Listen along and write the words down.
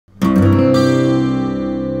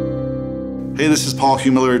Hey, this is Paul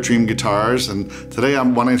Humiller at Dream Guitars, and today I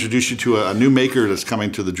want to introduce you to a new maker that's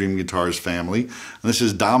coming to the Dream Guitars family. And this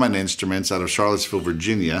is Dammann Instruments out of Charlottesville,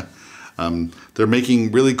 Virginia. They're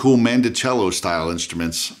making really cool Mandocello style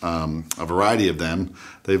instruments, a variety of them.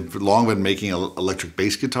 They've long been making electric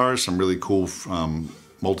bass guitars, some really cool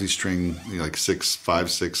multi-string, like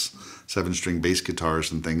 5, 6, 7-string bass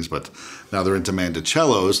guitars and things, but now they're into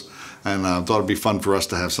Mandocellos, and I thought it'd be fun for us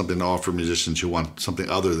to have something to offer musicians who want something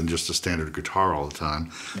other than just a standard guitar all the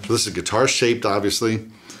time. So this is guitar shaped, obviously.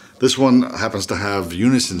 This one happens to have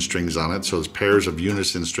unison strings on it, so it's pairs of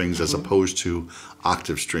unison strings as opposed to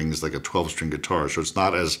octave strings like a 12-string guitar. So it's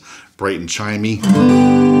not as bright and chimey,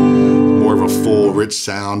 more of a full, rich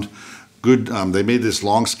sound. Good. They made this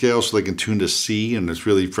long scale so they can tune to C, and it's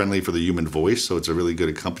really friendly for the human voice, so it's a really good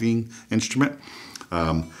accompanying instrument.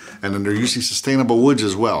 And then they're using sustainable woods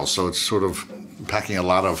as well, so it's sort of packing a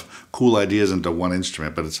lot of cool ideas into one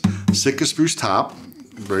instrument. But it's Sitka spruce top,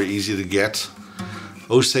 very easy to get.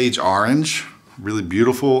 Osage orange, really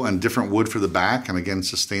beautiful and different wood for the back, and again,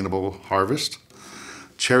 sustainable harvest.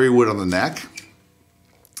 Cherry wood on the neck.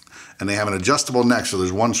 And they have an adjustable neck, so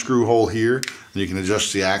there's one screw hole here, and you can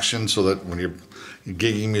adjust the action so that when you're a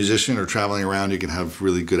gigging musician or traveling around, you can have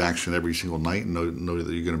really good action every single night and know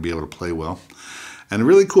that you're going to be able to play well. And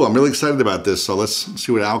really cool. I'm really excited about this, so let's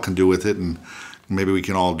see what Al can do with it, and maybe we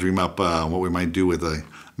can all dream up what we might do with a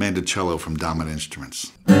Mandocello from Dammann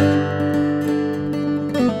Instruments.